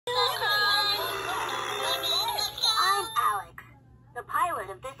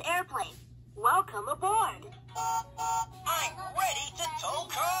airplane. Welcome aboard. I'm ready to tow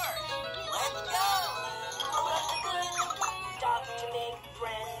cars. Let's go. Load up the goods. Stop to make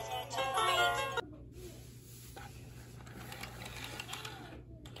friends to greet.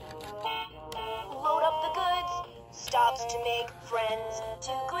 Load up the goods. Stops to make friends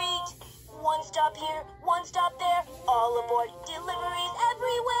to greet. One stop here, one stop there. All aboard. Deliveries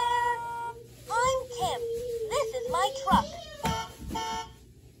everywhere. I'm Tim. This is my truck.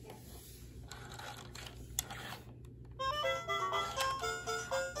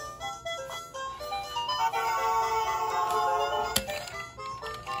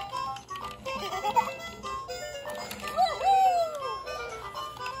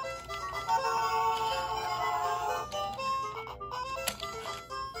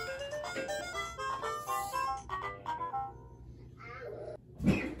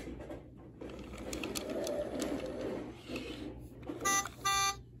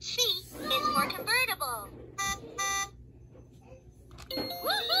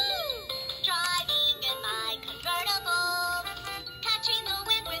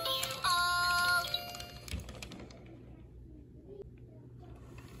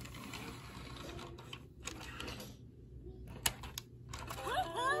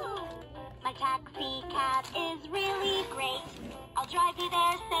 My taxi cab is really great. I'll drive you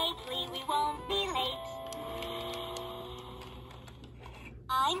there safely, we won't be late.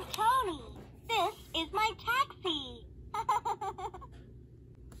 I'm Tony. This is my taxi.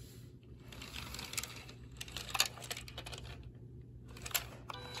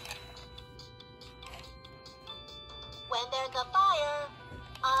 When there's a fire,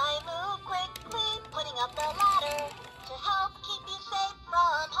 I move quickly, putting up the ladder to help keep you safe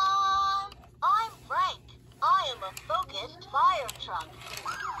from harm. I'm Frank. I am a focused fire truck.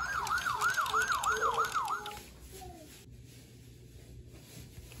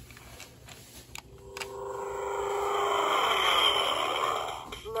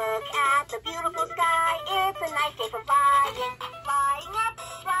 Look at the beautiful sky. It's a nice day for flying. Flying up,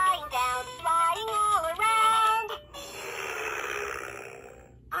 flying down, flying all around.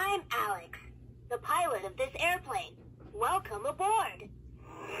 I'm Alex, the pilot of this airplane. Welcome aboard.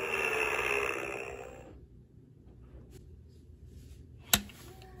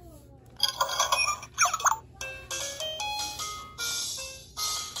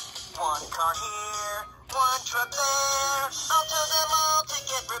 One car here, one truck there. I'll tell them all to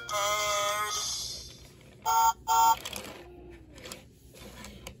get repaired.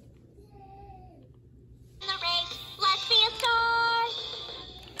 In the race, let's be a star.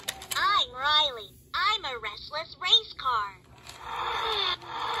 I'm Riley. I'm a restless race car.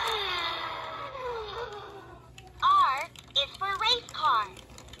 R is for race car.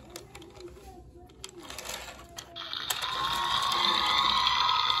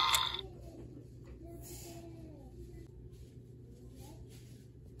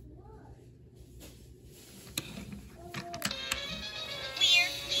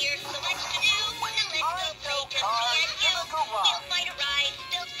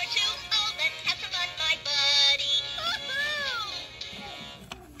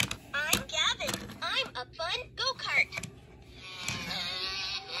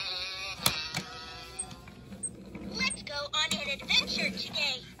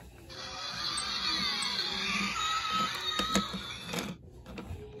 Today.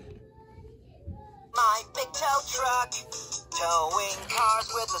 My big tow truck, towing cars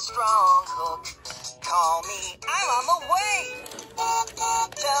with a strong hook. Call me, I'm on the way.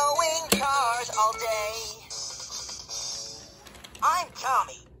 Towing cars all day. I'm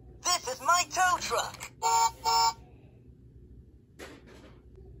Tommy. This is my tow truck.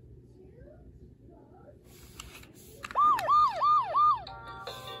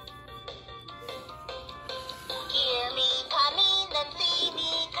 Hear me coming, then see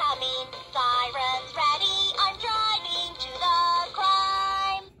me coming. Sirens ready, I'm driving to the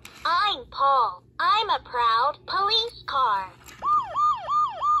crime. I'm Paul. I'm a proud police car.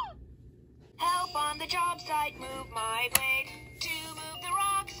 Help on the job site, move my blade. To move the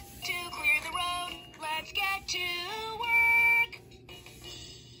rocks, to clear the road. Let's get to work.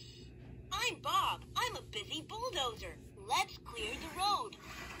 I'm Bob. I'm a busy bulldozer. Let's clear the road.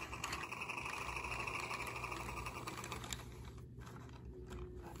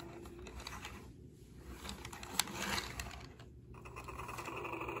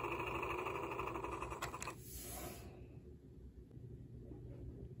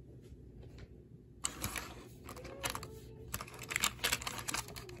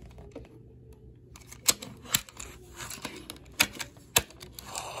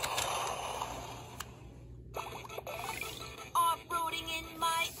 Off-roading in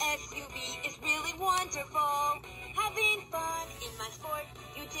my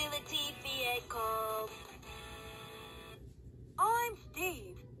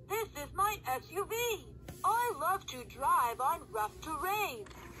SUV. I love to drive on rough terrain.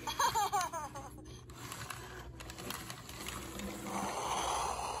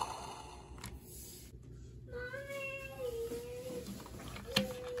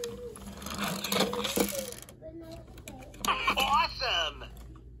 Awesome!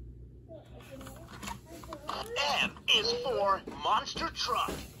 M is for Monster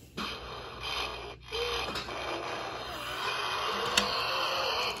Truck.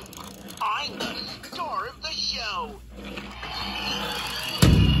 I'm the star of the show.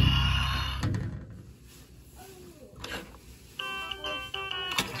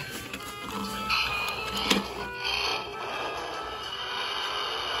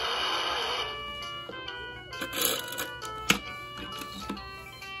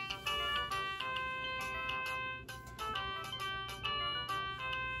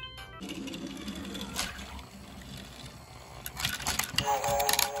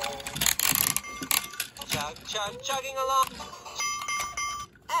 Chugging along.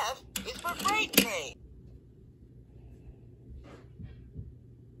 F is for freight train.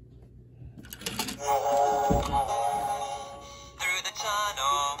 Through the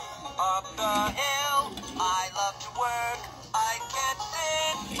tunnel, up the